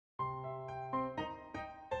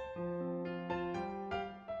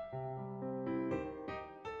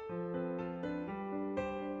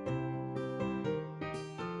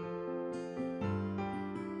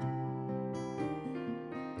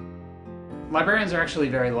Librarians are actually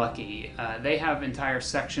very lucky. They have entire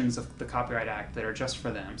sections of the Copyright Act that are just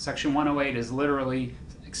for them. Section 108 is literally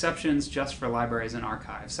exceptions just for libraries and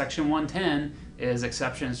archives. Section 110 is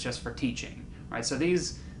exceptions just for teaching. Right? So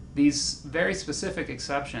these very specific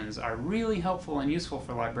exceptions are really helpful and useful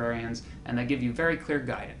for librarians, and they give you very clear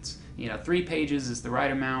guidance. 3 pages is the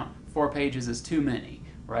right amount, 4 pages is too many.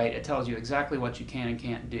 Right? It tells you exactly what you can and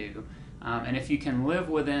can't do. And if you can live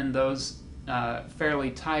within those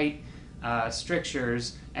fairly tight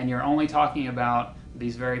strictures, and you're only talking about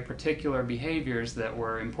these very particular behaviors that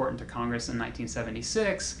were important to Congress in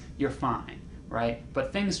 1976, you're fine, right?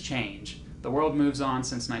 But things change. The world moves on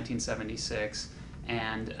since 1976,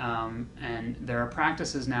 and there are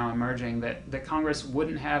practices now emerging that Congress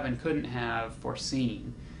wouldn't have and couldn't have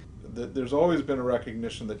foreseen. There's always been a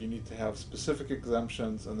recognition that you need to have specific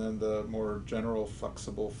exemptions and then the more general,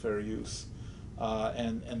 flexible, fair use.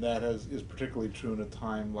 And that is particularly true in a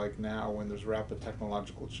time like now when there's rapid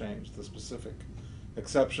technological change. The specific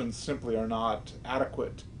exceptions simply are not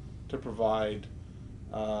adequate to provide,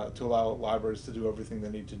 to allow libraries to do everything they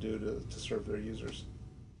need to do to serve their users.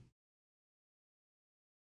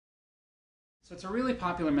 So it's a really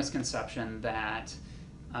popular misconception that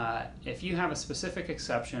if you have a specific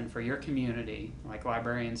exception for your community, like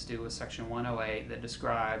librarians do with Section 108, that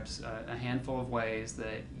describes a handful of ways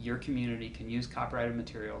that your community can use copyrighted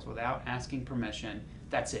materials without asking permission,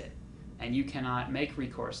 that's it. And you cannot make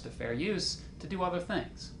recourse to fair use to do other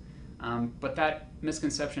things. But that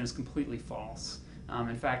misconception is completely false.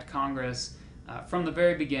 In fact, Congress, from the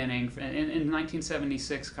very beginning, in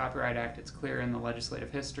 1976 Copyright Act, it's clear in the legislative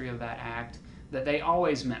history of that act that they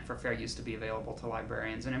always meant for fair use to be available to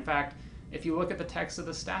librarians. And in fact, if you look at the text of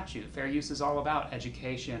the statute, fair use is all about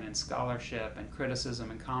education and scholarship and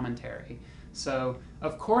criticism and commentary. So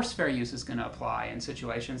of course fair use is going to apply in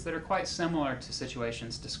situations that are quite similar to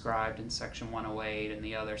situations described in Section 108 and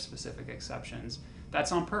the other specific exceptions.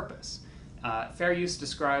 That's on purpose. Fair use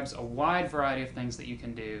describes a wide variety of things that you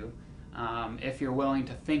can do if you're willing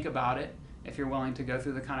to think about it, if you're willing to go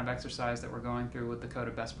through the kind of exercise that we're going through with the Code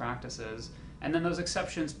of Best Practices. And then those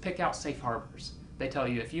exceptions pick out safe harbors. They tell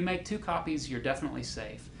you if you make 2 copies, you're definitely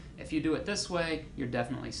safe. If you do it this way, you're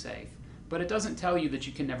definitely safe. But it doesn't tell you that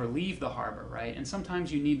you can never leave the harbor, right? And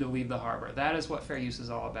sometimes you need to leave the harbor. That is what fair use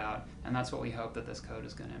is all about, and that's what we hope that this code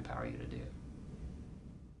is going to empower you to do.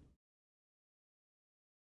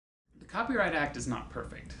 The Copyright Act is not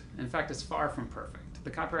perfect. In fact, it's far from perfect.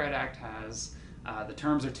 The Copyright Act has the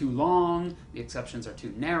terms are too long, the exceptions are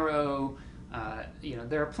too narrow.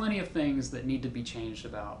 There are plenty of things that need to be changed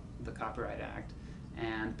about the Copyright Act,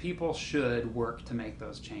 and people should work to make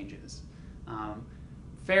those changes.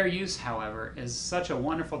 Fair use, however, is such a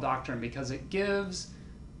wonderful doctrine because it gives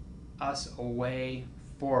us a way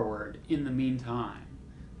forward in the meantime.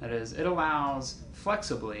 That is, it allows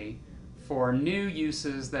flexibly for new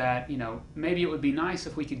uses that, maybe it would be nice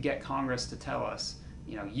if we could get Congress to tell us,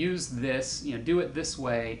 use this, do it this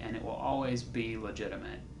way, and it will always be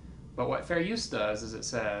legitimate. But what fair use does is it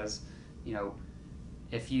says,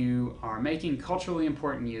 if you are making culturally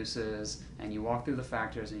important uses and you walk through the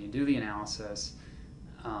factors and you do the analysis,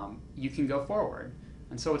 you can go forward.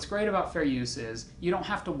 And so what's great about fair use is you don't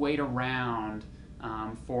have to wait around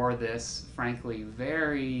for this, frankly,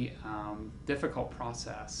 very difficult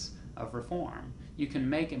process of reform. You can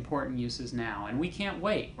make important uses now, and we can't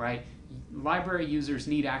wait, right? Library users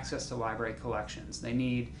need access to library collections. They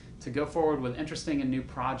need to go forward with interesting and new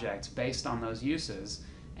projects based on those uses.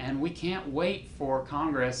 And we can't wait for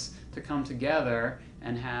Congress to come together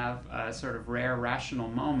and have a sort of rare, rational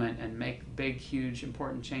moment and make big, huge,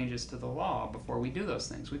 important changes to the law before we do those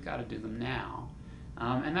things. We've got to do them now.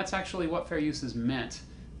 And that's actually what fair use is meant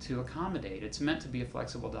to accommodate. It's meant to be a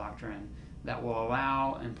flexible doctrine that will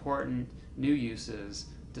allow important new uses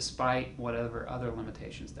despite whatever other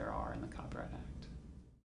limitations there are in the Copyright Act.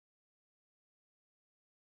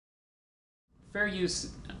 Fair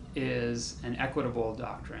use is an equitable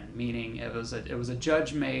doctrine, meaning it was a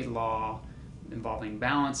judge-made law involving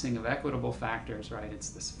balancing of equitable factors, right?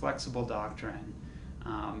 It's this flexible doctrine,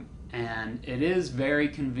 and it is very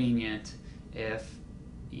convenient if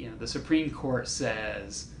the Supreme Court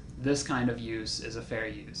says this kind of use is a fair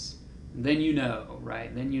use. Then you know,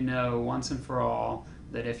 right? Then you know once and for all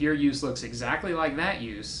that if your use looks exactly like that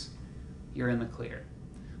use, you're in the clear.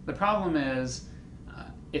 The problem is,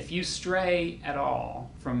 if you stray at all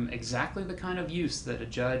from exactly the kind of use that a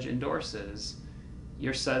judge endorses,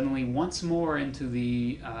 you're suddenly once more into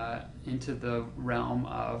the realm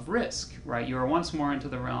of risk, right? You are once more into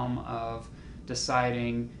the realm of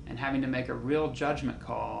deciding and having to make a real judgment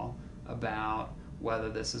call about whether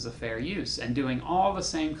this is a fair use, and doing all the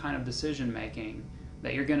same kind of decision making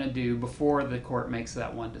that you're going to do before the court makes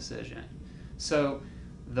that one decision. So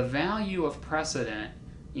the value of precedent,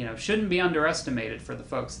 shouldn't be underestimated for the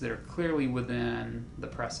folks that are clearly within the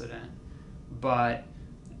precedent. But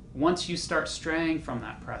once you start straying from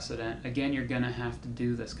that precedent, again, you're going to have to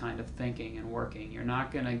do this kind of thinking and working. You're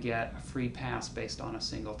not going to get a free pass based on a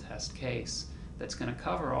single test case that's going to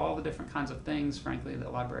cover all the different kinds of things, frankly,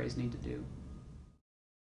 that libraries need to do.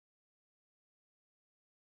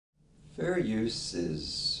 Fair use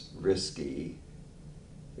is risky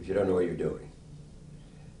if you don't know what you're doing.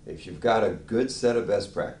 If you've got a good set of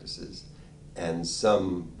best practices and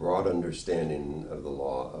some broad understanding of the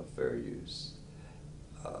law of fair use,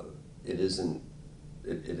 it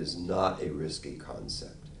is not a risky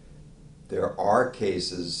concept. There are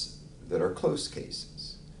cases that are close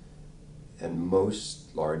cases, and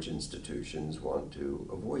most large institutions want to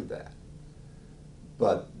avoid that.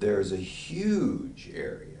 But there's a huge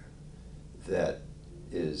area that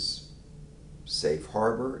is safe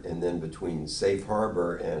harbor, and then between safe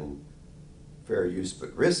harbor and fair use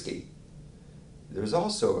but risky, there's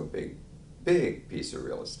also a big piece of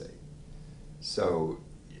real estate. So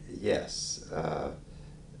yes,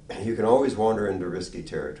 you can always wander into risky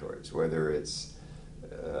territories, whether it's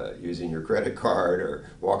using your credit card or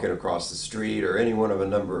walking across the street or any one of a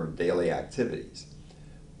number of daily activities.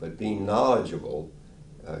 But being knowledgeable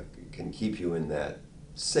can keep you in that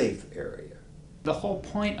safe area. The whole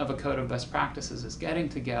point of a code of best practices is getting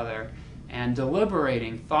together and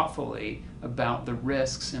deliberating thoughtfully about the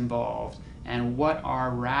risks involved and what are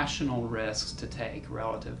rational risks to take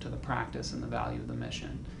relative to the practice and the value of the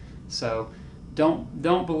mission. So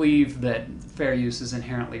don't believe that fair use is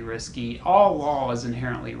inherently risky. All law is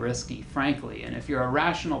inherently risky, frankly, and if you're a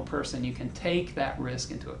rational person, you can take that risk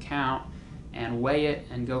into account and weigh it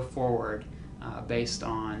and go forward based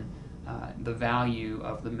on the value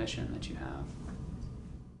of the mission that you have.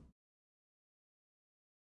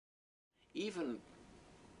 Even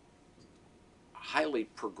highly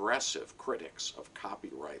progressive critics of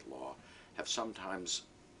copyright law have sometimes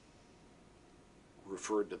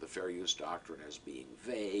referred to the fair use doctrine as being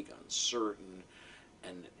vague, uncertain,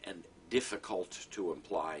 and difficult to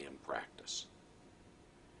apply in practice.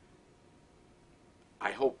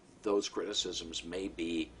 I hope those criticisms may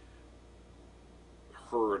be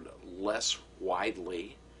heard less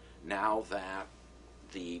widely now that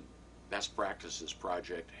the Best Practices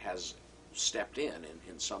Project has stepped in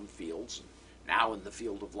some fields, now in the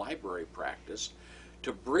field of library practice,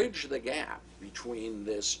 to bridge the gap between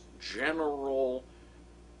this general,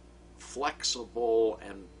 flexible,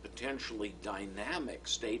 and potentially dynamic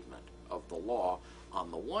statement of the law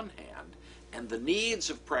on the one hand, and the needs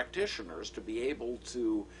of practitioners to be able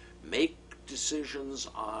to make decisions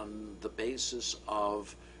on the basis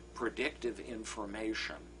of predictive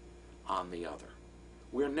information on the other.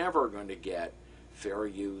 We're never going to get fair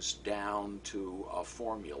use down to a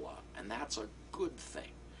formula, and that's a good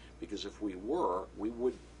thing, because if we were, we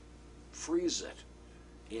would freeze it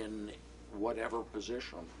in whatever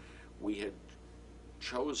position we had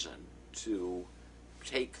chosen to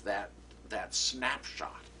take that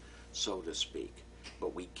snapshot, so to speak.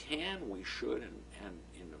 But we can, we should, and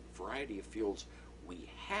in a variety of fields we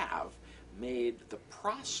have made the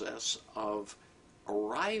process of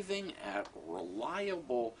arriving at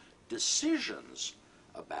reliable decisions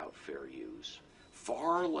about fair use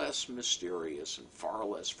far less mysterious and far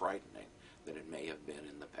less frightening than it may have been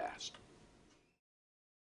in the past.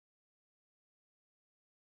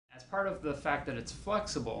 As part of the fact that it's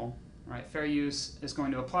flexible, right, fair use is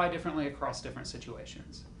going to apply differently across different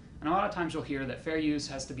situations. And a lot of times you'll hear that fair use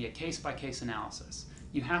has to be a case-by-case analysis.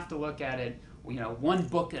 You have to look at it, one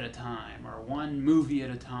book at a time or one movie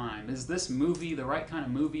at a time. Is this movie the right kind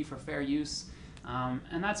of movie for fair use?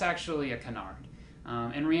 And that's actually a canard.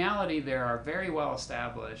 In reality, there are very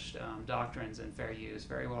well-established doctrines in fair use,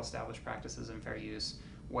 very well-established practices in fair use,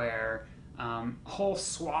 where whole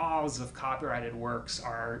swaths of copyrighted works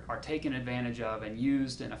are taken advantage of and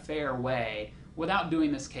used in a fair way without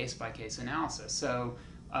doing this case-by-case analysis. So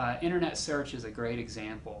internet search is a great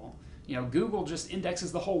example. Google just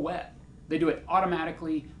indexes the whole web. They do it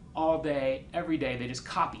automatically all day, every day. They just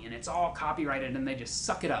copy, and it's all copyrighted, and they just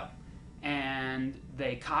suck it up. And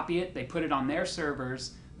they copy it, they put it on their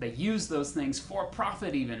servers, they use those things for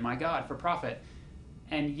profit even, my God, for profit.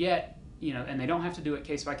 And yet, and they don't have to do it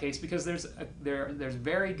case by case because there's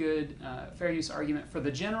very good fair use argument for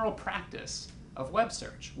the general practice of web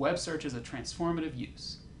search. Web search is a transformative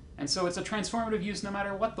use. And so it's a transformative use no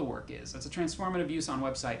matter what the work is. It's a transformative use on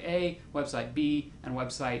website A, website B, and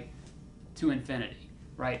website to infinity,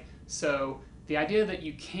 right? So The idea that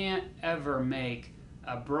you can't ever make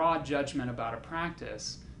a broad judgment about a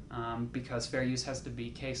practice because fair use has to be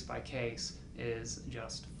case by case is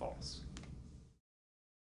just false.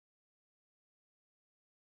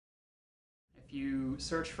 If you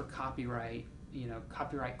search for copyright,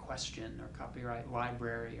 copyright question or copyright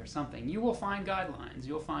library or something, you will find guidelines.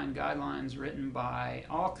 You'll find guidelines written by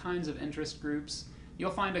all kinds of interest groups.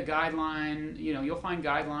 You'll find a guideline, you'll find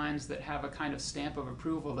guidelines that have a kind of stamp of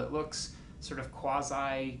approval that looks sort of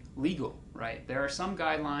quasi-legal, right? There are some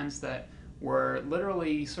guidelines that were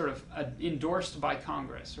literally sort of endorsed by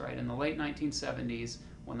Congress, right? In the late 1970s,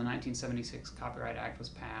 when the 1976 Copyright Act was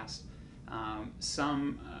passed,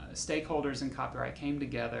 some stakeholders in copyright came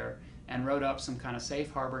together and wrote up some kind of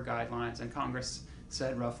safe harbor guidelines, and Congress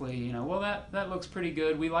said roughly, well, that looks pretty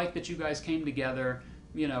good. We like that you guys came together,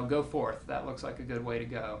 go forth. That looks like a good way to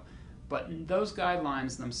go. But those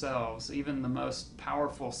guidelines themselves, even the most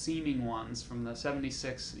powerful seeming ones from the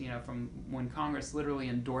 76, from when Congress literally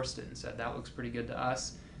endorsed it and said that looks pretty good to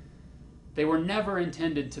us, they were never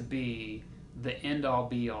intended to be the end-all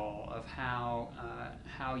be-all of how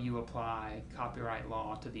you apply copyright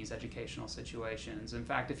law to these educational situations. In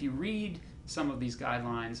fact, if you read some of these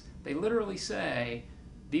guidelines, they literally say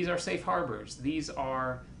these are safe harbors. These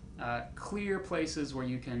are clear places where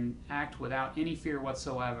you can act without any fear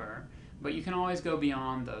whatsoever, but you can always go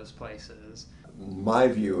beyond those places. My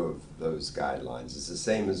view of those guidelines is the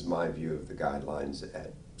same as my view of the guidelines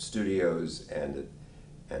at studios and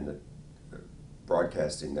at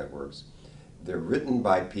broadcasting networks. They're written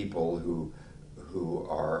by people who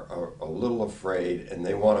are a little afraid, and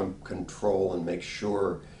they want to control and make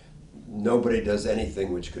sure nobody does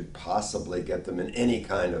anything which could possibly get them in any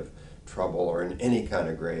kind of trouble or in any kind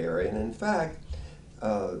of gray area. And in fact,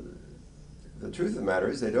 the truth of the matter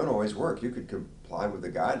is they don't always work. You could comply with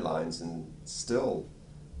the guidelines and still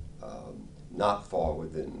not fall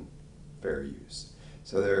within fair use.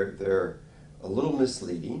 So they're a little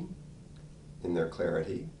misleading in their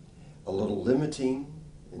clarity, a little limiting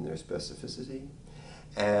in their specificity,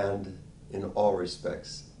 and in all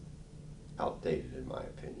respects outdated, in my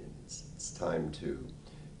opinion. It's time to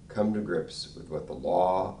come to grips with what the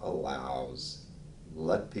law allows,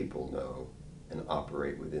 let people know, and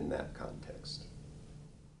operate within that context.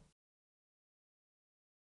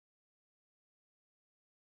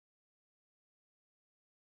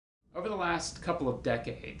 Over the last couple of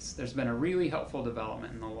decades, there's been a really helpful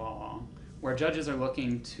development in the law where judges are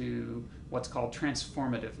looking to what's called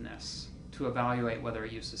transformativeness to evaluate whether a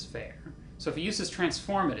use is fair. So if a use is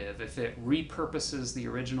transformative, if it repurposes the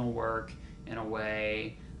original work in a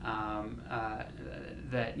way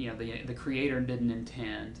that the creator didn't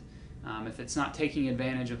intend, if it's not taking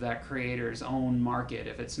advantage of that creator's own market,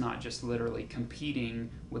 if it's not just literally competing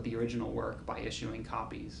with the original work by issuing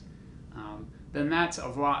copies, then that's a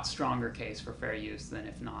lot stronger case for fair use than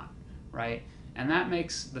if not, right? And that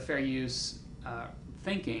makes the fair use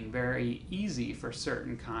thinking very easy for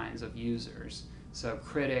certain kinds of users. So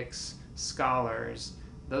critics, scholars,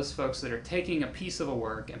 those folks that are taking a piece of a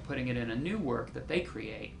work and putting it in a new work that they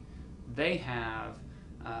create, they have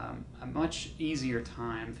a much easier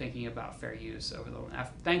time thinking about fair use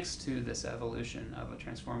thanks to this evolution of a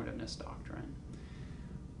transformativeness doctrine.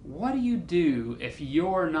 What do you do if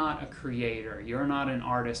you're not a creator, you're not an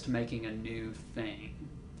artist making a new thing?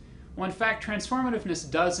 Well, in fact, transformativeness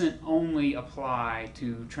doesn't only apply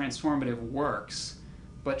to transformative works,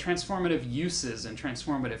 but transformative uses and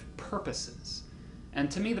transformative purposes. And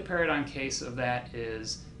to me, the paradigm case of that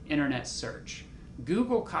is internet search.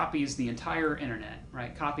 Google copies the entire internet,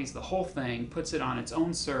 right? Copies the whole thing, puts it on its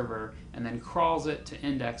own server, and then crawls it to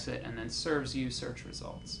index it, and then serves you search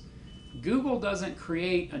results. Google doesn't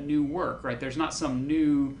create a new work, right? There's not some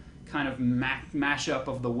new kind of mashup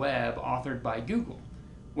of the web authored by Google.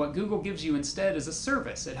 What Google gives you instead is a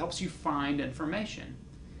service. It helps you find information.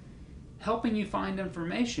 Helping you find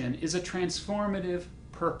information is a transformative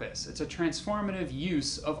purpose. It's a transformative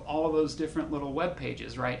use of all those different little web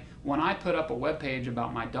pages, right? When I put up a web page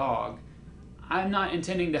about my dog, I'm not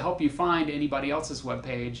intending to help you find anybody else's web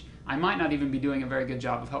page. I might not even be doing a very good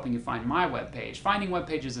job of helping you find my web page. Finding web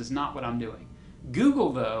pages is not what I'm doing.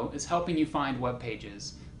 Google, though, is helping you find web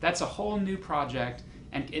pages. That's a whole new project,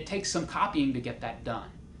 and it takes some copying to get that done.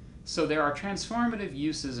 So there are transformative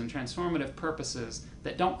uses and transformative purposes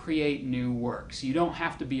that don't create new works. You don't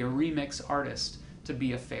have to be a remix artist to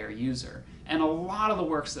be a fair user. And a lot of the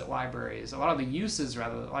works that libraries, a lot of the uses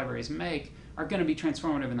rather that libraries make are going to be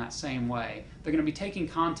transformative in that same way. They're going to be taking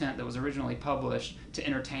content that was originally published to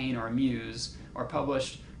entertain or amuse, or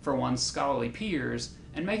published for one's scholarly peers,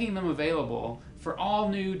 and making them available for all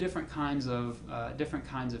new different kinds of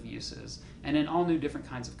uses. and in all new different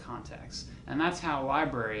kinds of contexts. And that's how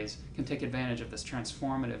libraries can take advantage of this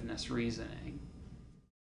transformativeness reasoning.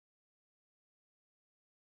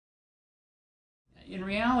 In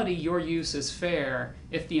reality, your use is fair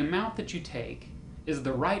if the amount that you take is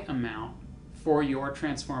the right amount for your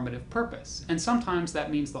transformative purpose. And sometimes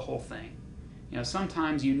that means the whole thing. You know,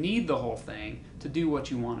 sometimes you need the whole thing to do what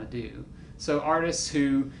you want to do. So artists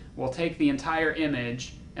who will take the entire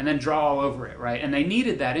image and then draw all over it, right? And they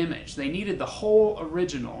needed that image. They needed the whole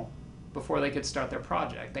original before they could start their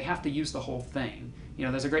project. They have to use the whole thing. You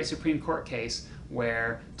know, there's a great Supreme Court case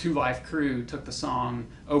where Two Live Crew took the song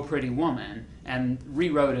 "Oh Pretty Woman" and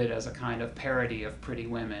rewrote it as a kind of parody of Pretty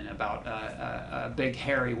Women about a big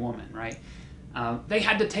hairy woman, right? They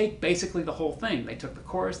had to take basically the whole thing. They took the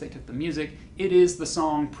chorus, they took the music. It is the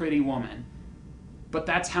song Pretty Woman. But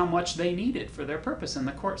that's how much they needed for their purpose, and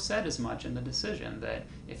the court said as much in the decision, that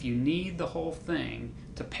if you need the whole thing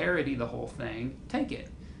to parody the whole thing, take it.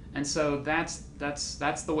 And so that's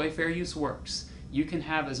the way fair use works. You can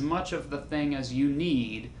have as much of the thing as you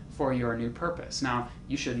need for your new purpose. Now,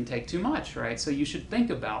 you shouldn't take too much, right? So you should think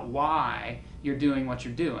about why you're doing what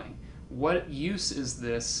you're doing. What use is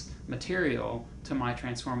this material to my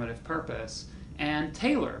transformative purpose? And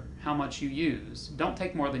tailor how much you use. Don't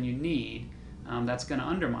take more than you need. That's going to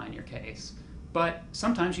undermine your case. But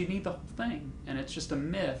sometimes you need the whole thing, and it's just a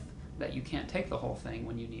myth that you can't take the whole thing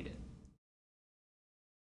when you need it.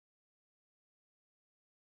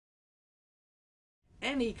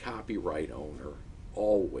 Any copyright owner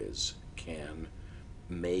always can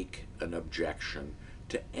make an objection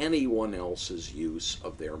to anyone else's use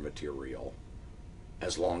of their material,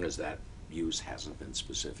 as long as that use hasn't been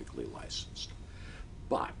specifically licensed.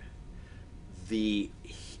 But the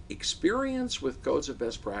experience with codes of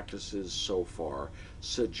best practices so far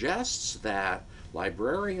suggests that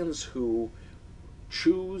librarians who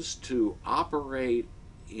choose to operate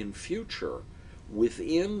in future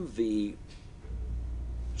within the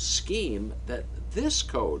scheme that this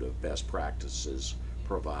code of best practices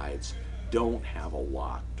provides don't have a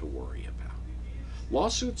lot to worry about.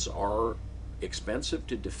 Lawsuits are expensive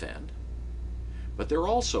to defend, but they're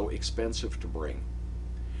also expensive to bring.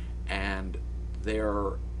 And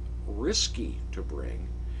they're risky to bring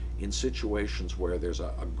in situations where there's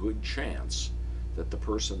a good chance that the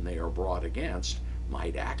person they are brought against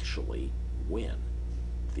might actually win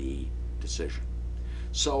the decision.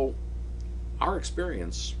 So our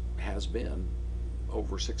experience has been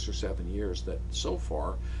over 6 or 7 years that so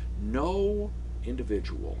far no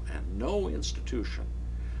individual and no institution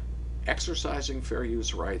exercising fair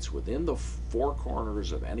use rights within the four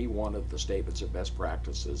corners of any one of the statements of best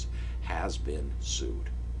practices has been sued.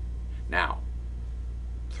 Now,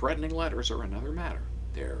 threatening letters are another matter.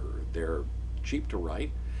 They're cheap to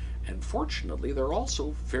write, and fortunately they're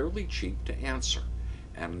also fairly cheap to answer.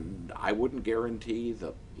 And I wouldn't guarantee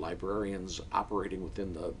that librarians operating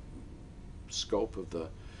within the scope of the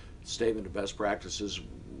statement of best practices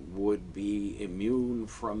would be immune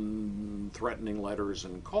from threatening letters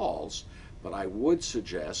and calls, but I would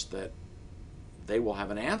suggest that they will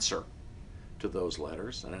have an answer to those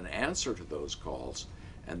letters and an answer to those calls,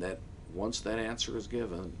 and that once that answer is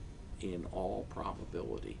given, in all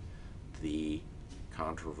probability, the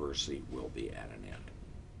controversy will be at an end.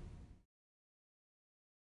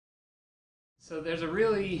 So there's a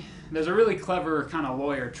really clever kind of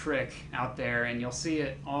lawyer trick out there, and you'll see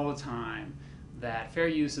it all the time, that fair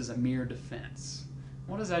use is a mere defense.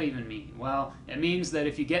 What does that even mean? Well, it means that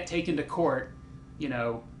if you get taken to court, you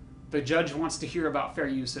know, the judge wants to hear about fair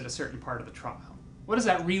use at a certain part of the trial. What does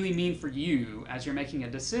that really mean for you as you're making a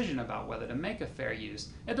decision about whether to make a fair use?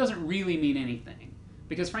 It doesn't really mean anything.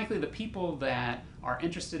 Because frankly, the people that are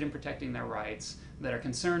interested in protecting their rights, that are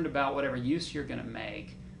concerned about whatever use you're going to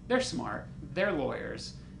make, they're smart, they're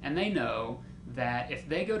lawyers, and they know that if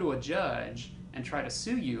they go to a judge and try to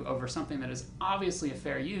sue you over something that is obviously a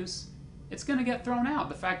fair use, it's going to get thrown out.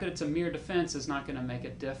 The fact that it's a mere defense is not going to make a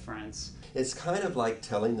difference. It's kind of like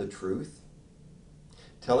telling the truth.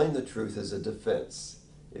 Telling the truth is a defense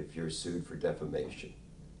if you're sued for defamation.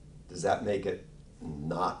 Does that make it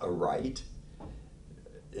not a right?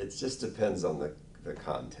 It just depends on the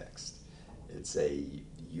context. It's a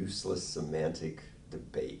useless semantic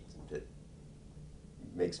debate that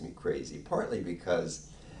makes me crazy, partly because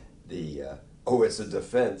the it's a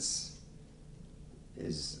defense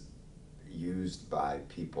is used by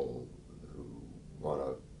people who want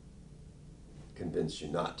to convince you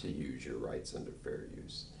not to use your rights under fair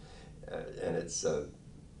use, and it's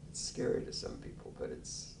scary to some people, but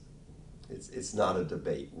it's not a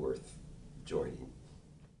debate worth joining.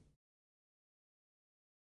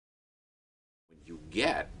 When you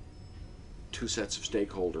get two sets of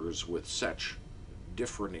stakeholders with such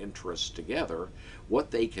different interests together,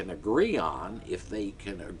 what they can agree on, if they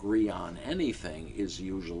can agree on anything, is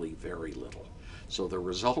usually very little. So the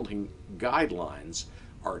resulting guidelines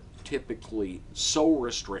are typically so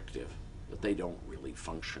restrictive that they don't really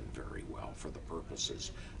function very well for the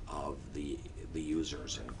purposes of the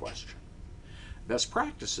users in question. Best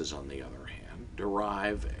practices, on the other hand,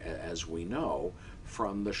 derive, as we know,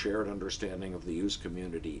 from the shared understanding of the use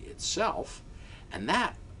community itself, and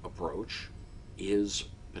that approach is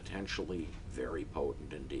potentially very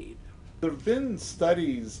potent indeed. There have been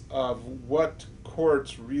studies of what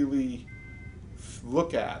courts really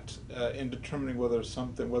look at in determining whether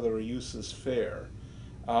a use is fair,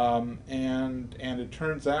 and it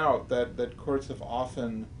turns out that courts have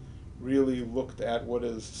often really looked at what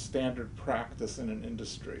is standard practice in an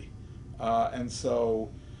industry, and so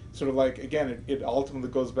sort of like, again, it ultimately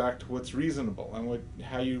goes back to what's reasonable, and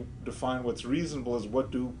how you define what's reasonable is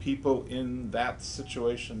what do people in that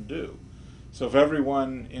situation do. So if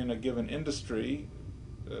everyone in a given industry,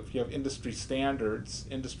 if you have industry standards,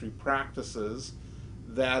 industry practices,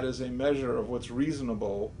 that is a measure of what's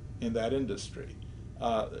reasonable in that industry.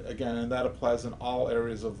 Again, and that applies in all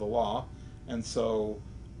areas of the law, and so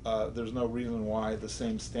there's no reason why the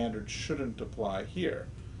same standard shouldn't apply here.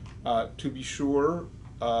 To be sure,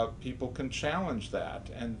 people can challenge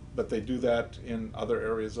that, but they do that in other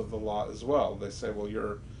areas of the law as well. They say, well,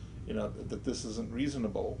 that this isn't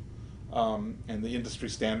reasonable, and the industry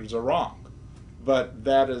standards are wrong. But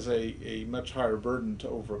that is a much higher burden to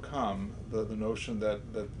overcome, the notion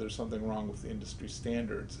that there's something wrong with the industry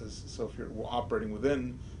standards. So if you're operating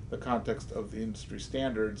within the context of the industry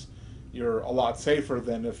standards, you're a lot safer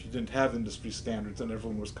than if you didn't have industry standards and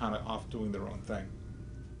everyone was kind of off doing their own thing.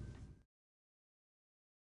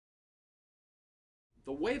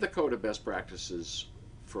 The way the Code of Best Practices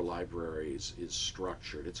for libraries is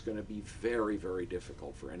structured, it's going to be very, very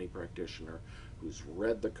difficult for any practitioner who's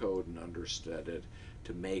read the code and understood it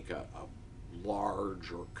to make a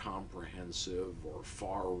large or comprehensive or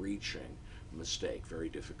far-reaching mistake. Very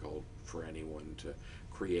difficult for anyone to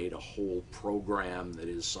create a whole program that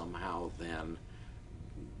is somehow then,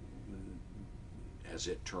 as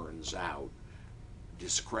it turns out,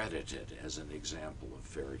 discredited as an example of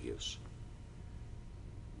fair use.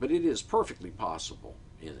 But it is perfectly possible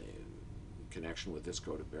in connection with this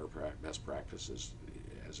Code of Best Practices,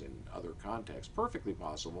 as in other contexts, perfectly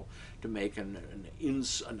possible to make an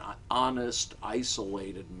honest,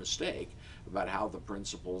 isolated mistake about how the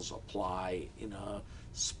principles apply in a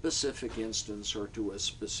specific instance or to a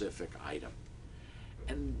specific item.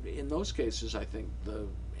 And in those cases, I think the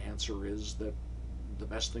answer is that the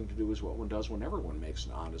best thing to do is what one does whenever one makes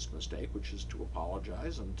an honest mistake, which is to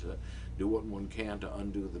apologize and to do what one can to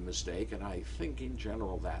undo the mistake. And I think in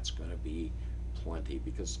general that's going to be plenty,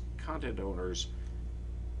 because content owners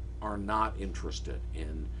are not interested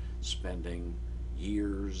in spending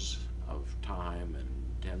years of time and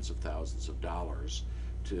tens of thousands of dollars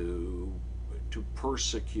to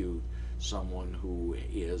persecute someone who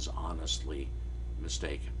is honestly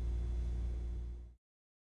mistaken.